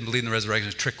Sadducees didn't believe in the resurrection.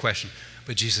 It's a trick question.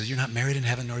 But Jesus says, you're not married in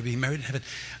heaven, nor be married in heaven,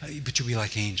 but you'll be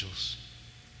like angels.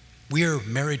 We are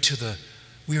married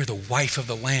we are the wife of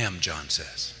the Lamb, John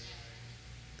says.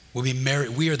 We'll be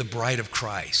married, we are the bride of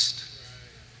Christ.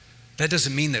 That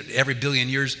doesn't mean that every billion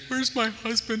years, where's my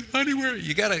husband? Honey, where?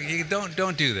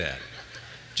 Don't do that.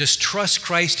 Just trust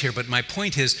Christ here. But my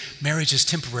point is, marriage is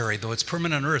temporary. Though it's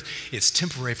permanent on earth, it's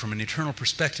temporary from an eternal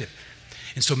perspective.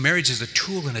 And so marriage is a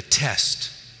tool and a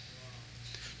test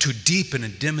to deepen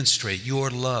and demonstrate your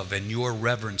love and your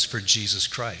reverence for Jesus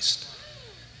Christ.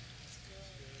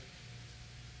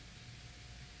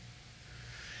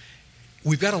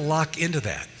 We've got to lock into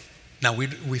that. Now, we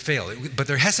fail, but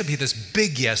there has to be this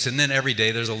big yes, and then every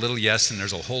day there's a little yes, and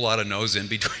there's a whole lot of no's in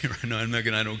between. No, I'm not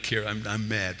gonna, I don't care, I'm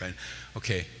mad. Right?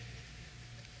 Okay.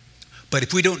 But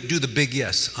if we don't do the big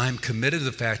yes, I'm committed to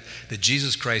the fact that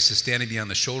Jesus Christ is standing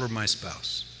beyond the shoulder of my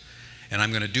spouse, and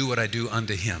I'm going to do what I do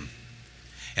unto him.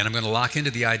 And I'm going to lock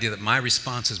into the idea that my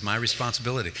response is my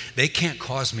responsibility. They can't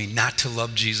cause me not to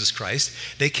love Jesus Christ.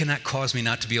 They cannot cause me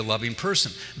not to be a loving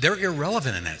person. They're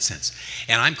irrelevant in that sense.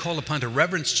 And I'm called upon to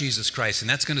reverence Jesus Christ, and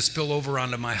that's going to spill over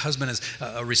onto my husband as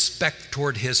a respect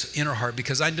toward his inner heart,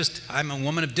 because I'm a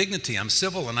woman of dignity. I'm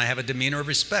civil, and I have a demeanor of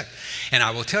respect. And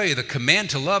I will tell you, the command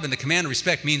to love and the command to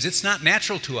respect means it's not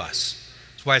natural to us.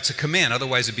 That's why it's a command.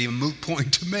 Otherwise, it'd be a moot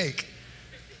point to make.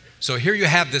 So here you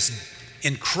have this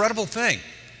incredible thing.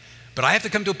 But I have to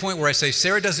come to a point where I say,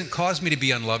 Sarah doesn't cause me to be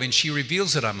unloving. She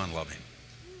reveals that I'm unloving.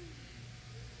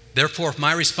 Therefore, if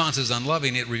my response is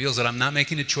unloving, it reveals that I'm not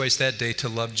making a choice that day to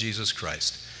love Jesus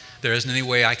Christ. There isn't any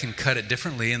way I can cut it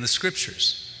differently in the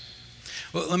Scriptures.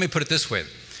 Well, let me put it this way.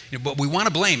 But we want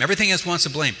to blame. Everything else wants to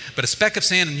blame. But a speck of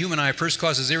sand in human eye first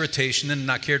causes irritation, then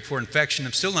not cared for infection,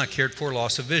 and still not cared for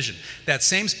loss of vision. That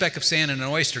same speck of sand in an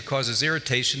oyster causes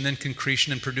irritation, then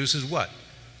concretion, and produces what?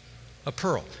 A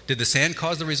pearl. Did the sand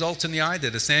cause the results in the eye?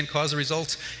 Did the sand cause the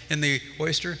results in the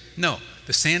oyster? No.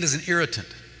 The sand is an irritant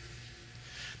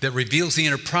that reveals the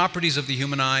inner properties of the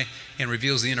human eye and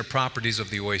reveals the inner properties of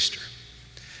the oyster.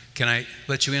 Can I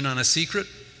let you in on a secret?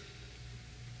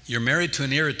 You're married to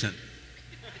an irritant.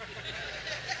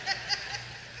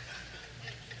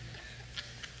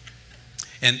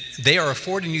 And they are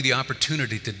affording you the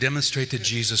opportunity to demonstrate to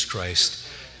Jesus Christ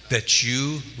that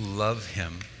you love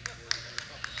him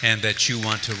and that you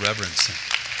want to reverence him.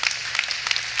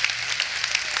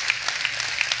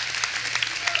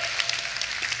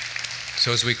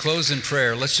 So as we close in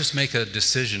prayer, let's just make a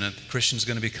decision. And Christian's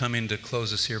going to be coming to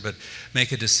close us here, but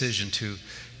make a decision to,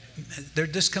 there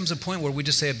just comes a point where we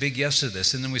just say a big yes to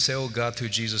this, and then we say, oh God, through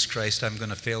Jesus Christ, I'm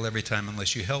going to fail every time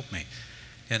unless you help me.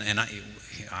 And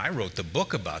I wrote the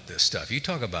book about this stuff. You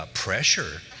talk about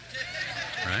pressure,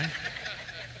 right?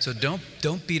 So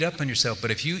don't beat up on yourself.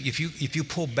 But if you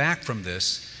pull back from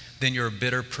this, then you're a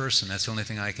bitter person. That's the only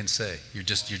thing I can say. You're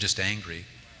just angry.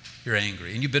 You're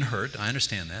angry, and you've been hurt. I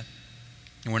understand that.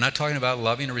 And we're not talking about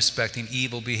loving or respecting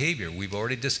evil behavior. We've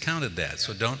already discounted that.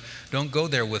 So don't go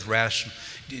there with rational.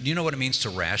 Do you know what it means to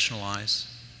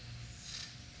rationalize?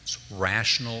 It's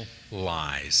rational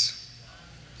lies.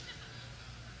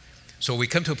 So we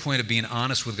come to a point of being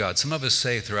honest with God. Some of us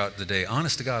say throughout the day,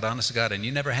 honest to God, and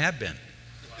you never have been.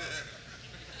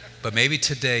 But maybe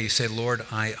today you say, Lord,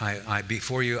 I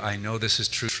before you, I know this is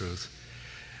truth.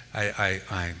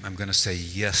 I'm going to say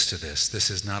yes to this.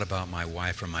 This is not about my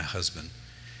wife or my husband.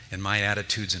 And my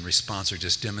attitudes and response are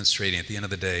just demonstrating at the end of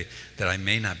the day that I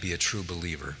may not be a true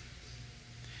believer.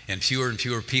 And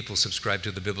fewer people subscribe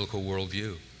to the biblical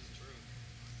worldview.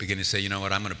 Beginning to say, you know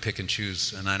what, I'm going to pick and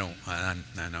choose, and I know.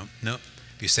 No.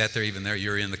 If you sat there, even there,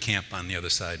 you're in the camp on the other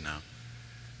side now.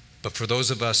 But for those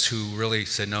of us who really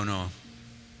say, no,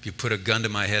 if you put a gun to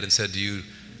my head and said, do you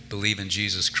believe in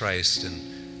Jesus Christ?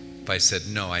 And if I said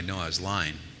no, I know I was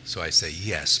lying. So I say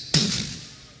yes.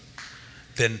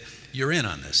 Then you're in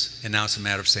on this. And now it's a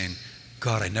matter of saying,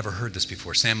 God, I never heard this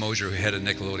before. Sam Mosier, who headed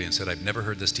Nickelodeon, said, I've never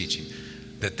heard this teaching.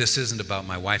 That this isn't about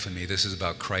my wife and me, this is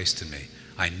about Christ and me.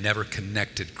 I never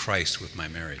connected Christ with my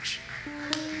marriage.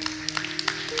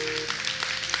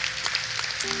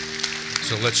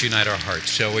 So let's unite our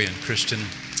hearts, shall we? And Christian,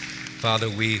 Father,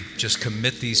 we just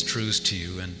commit these truths to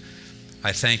you. And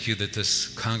I thank you that this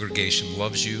congregation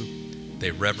loves you.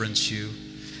 They reverence you.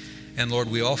 And Lord,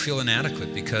 we all feel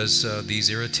inadequate because these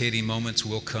irritating moments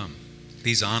will come.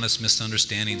 These honest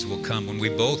misunderstandings will come when we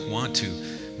both want to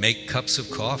make cups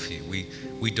of coffee.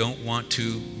 We don't want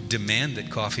to demand that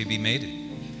coffee be made.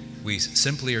 We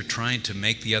simply are trying to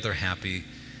make the other happy,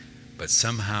 but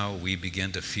somehow we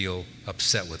begin to feel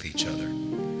upset with each other.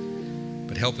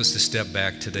 But help us to step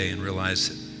back today and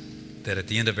realize that at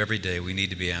the end of every day, we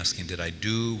need to be asking, did I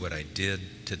do what I did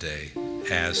today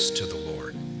as to the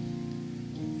Lord,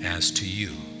 as to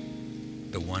you,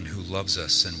 the one who loves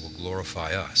us and will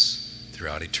glorify us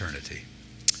throughout eternity?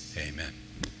 Amen.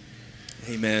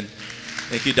 Amen.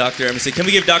 Thank you, Dr. Emerson. Can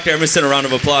we give Dr. Emerson a round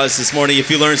of applause this morning if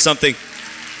you learned something?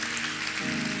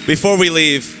 Before we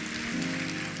leave,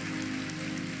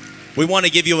 we want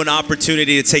to give you an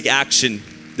opportunity to take action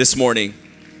this morning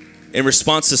in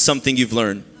response to something you've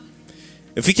learned.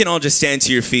 If we can all just stand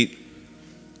to your feet.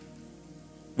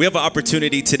 We have an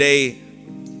opportunity today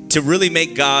to really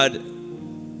make God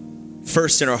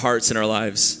first in our hearts and our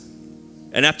lives.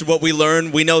 And after what we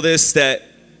learned, we know this, that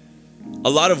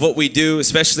a lot of what we do,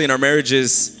 especially in our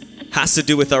marriages, has to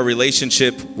do with our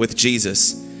relationship with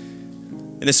Jesus.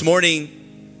 And this morning,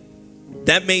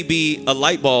 that may be a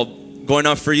light bulb going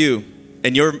off for you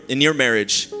in your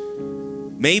marriage.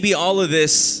 Maybe all of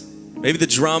this, maybe the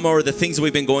drama or the things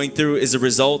we've been going through is a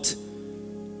result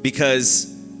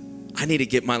because I need to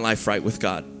get my life right with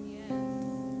God.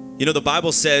 You know, the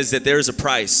Bible says that there is a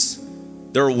price.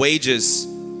 There are wages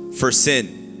for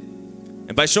sin.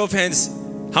 And by show of hands,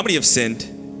 how many have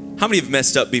sinned? How many have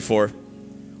messed up before?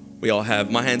 We all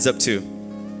have. My hand's up too.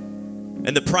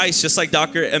 And the price, just like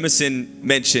Dr. Emerson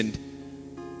mentioned,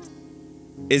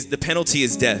 is the penalty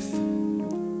is death.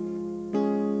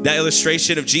 That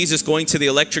illustration of Jesus going to the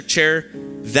electric chair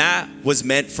that was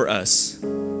meant for us.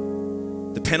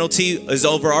 The penalty is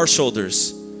over our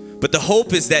shoulders. But the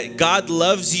hope is that God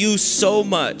loves you so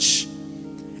much,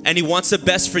 and he wants the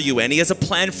best for you, and he has a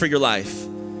plan for your life.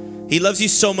 He loves you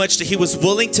so much that he was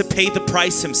willing to pay the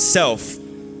price himself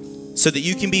so that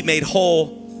you can be made whole,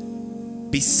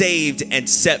 be saved, and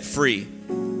set free.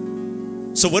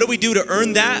 So what do we do to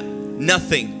earn that?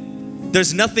 Nothing.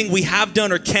 There's nothing we have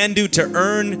done or can do to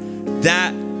earn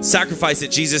that sacrifice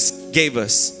that Jesus gave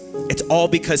us. It's all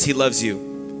because he loves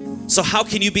you. So how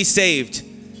can you be saved?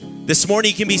 This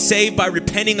morning you can be saved by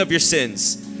repenting of your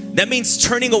sins. That means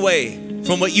turning away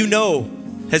from what you know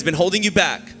has been holding you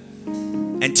back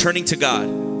and turning to God.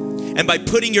 And by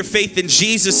putting your faith in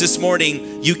Jesus this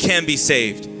morning, you can be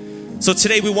saved. So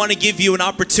today we want to give you an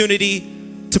opportunity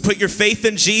to put your faith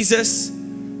in Jesus,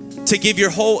 to give your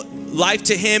whole life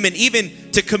to him, and even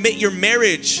to commit your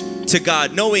marriage to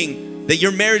God, knowing that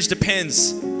your marriage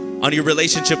depends on your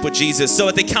relationship with Jesus. So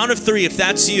at the count of 3, if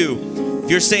that's you, if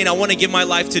you're saying, I want to give my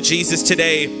life to Jesus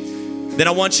today, then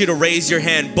I want you to raise your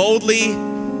hand boldly,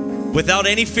 without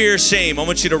any fear or shame. I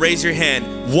want you to raise your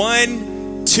hand.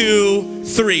 1, 2,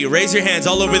 3. Raise your hands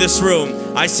all over this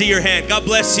room. I see your hand. God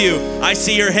bless you. I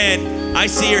see your hand. I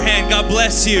see your hand. God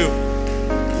bless you.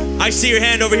 I see your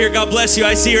hand over here. God bless you.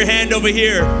 I see your hand over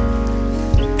here.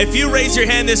 If you raise your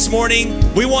hand this morning,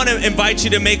 we want to invite you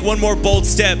to make one more bold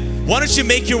step. Why don't you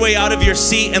make your way out of your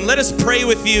seat and let us pray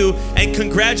with you and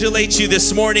congratulate you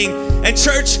this morning. And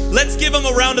church, let's give them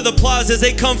a round of applause as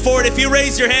they come forward. If you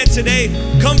raise your hand today,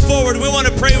 come forward. We want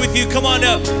to pray with you. Come on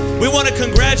up. We want to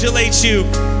congratulate you.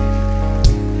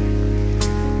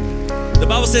 The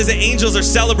Bible says that angels are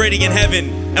celebrating in heaven,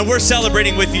 and we're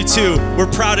celebrating with you too.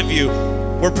 We're proud of you.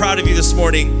 We're proud of you this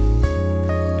morning.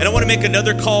 And I want to make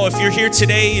another call. If you're here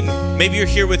today, and maybe you're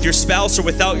here with your spouse or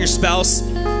without your spouse,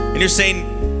 and you're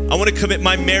saying, I want to commit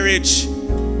my marriage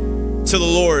to the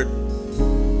Lord.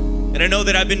 And I know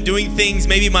that I've been doing things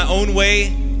maybe my own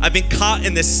way. I've been caught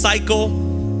in this cycle,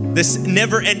 this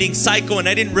never-ending cycle, and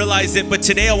I didn't realize it. But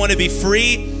today I want to be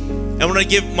free. I want to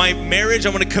give my marriage, I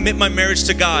want to commit my marriage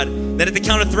to God. Then at the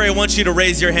count of 3, I want you to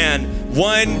raise your hand.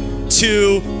 1,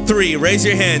 2, 3. Raise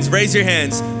your hands. Raise your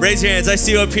hands. Raise your hands. I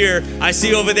see you up here. I see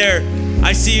you over there.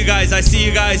 I see you guys. I see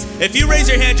you guys. If you raise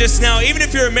your hand just now, even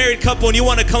if you're a married couple and you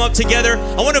want to come up together,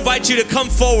 I want to invite you to come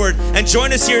forward and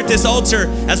join us here at this altar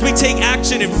as we take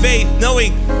action in faith,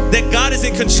 knowing that God is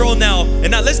in control now. And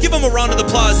now let's give them a round of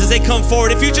applause as they come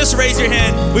forward. If you just raise your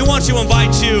hand, we want to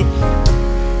invite you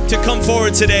to come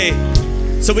forward today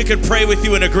so we can pray with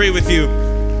you and agree with you.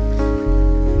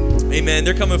 Amen.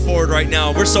 They're coming forward right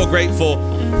now. We're so grateful.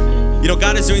 You know,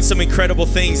 God is doing some incredible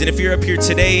things. And if you're up here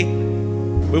today,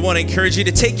 we want to encourage you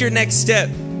to take your next step.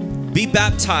 Be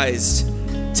baptized.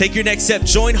 Take your next step.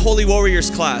 Join Holy Warriors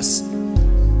class.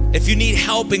 If you need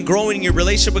help in growing in your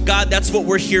relationship with God, that's what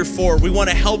we're here for. We want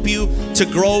to help you to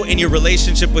grow in your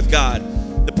relationship with God.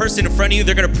 The person in front of you,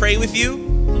 they're going to pray with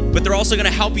you, but they're also going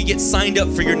to help you get signed up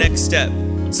for your next step.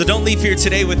 So don't leave here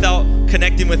today without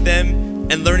connecting with them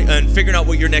and learning and figuring out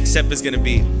what your next step is going to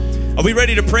be. Are we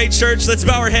ready to pray, church? Let's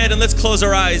bow our head and let's close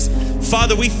our eyes.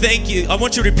 Father, we thank you. I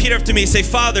want you to repeat after me. Say,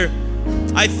 Father,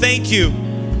 I thank you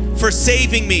for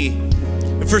saving me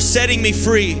and for setting me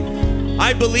free.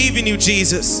 I believe in you,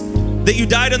 Jesus, that you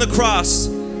died on the cross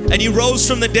and you rose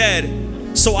from the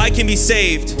dead so I can be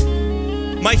saved.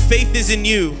 My faith is in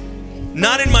you,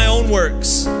 not in my own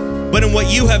works, but in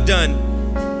what you have done.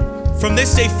 From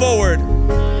this day forward,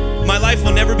 my life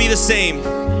will never be the same.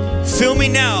 Fill me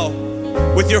now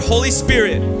with your Holy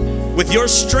Spirit, with your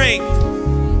strength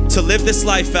to live this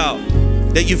life out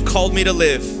that you've called me to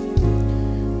live.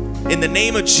 In the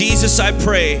name of Jesus, I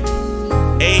pray.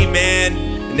 Amen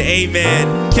and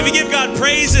amen. Can we give God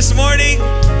praise this morning?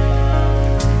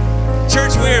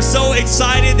 Church, we are so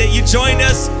excited that you joined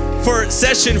us for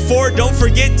session 4. Don't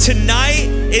forget, tonight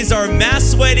is our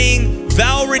mass wedding,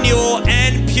 vow renewal,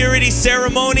 and purity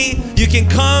ceremony. You can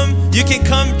come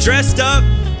dressed up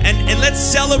and let's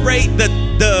celebrate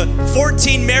the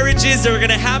 14 marriages that are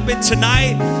gonna happen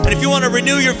tonight. And if you wanna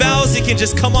renew your vows, you can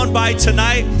just come on by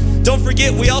tonight. Don't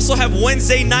forget, we also have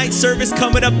Wednesday night service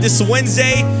coming up this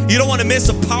Wednesday. You don't wanna miss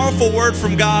a powerful word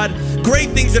from God. Great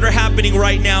things that are happening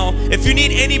right now. If you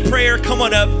need any prayer, come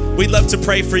on up. We'd love to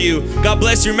pray for you. God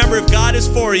bless you. Remember, if God is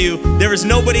for you, there is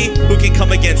nobody who can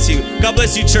come against you. God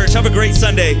bless you, church. Have a great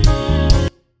Sunday.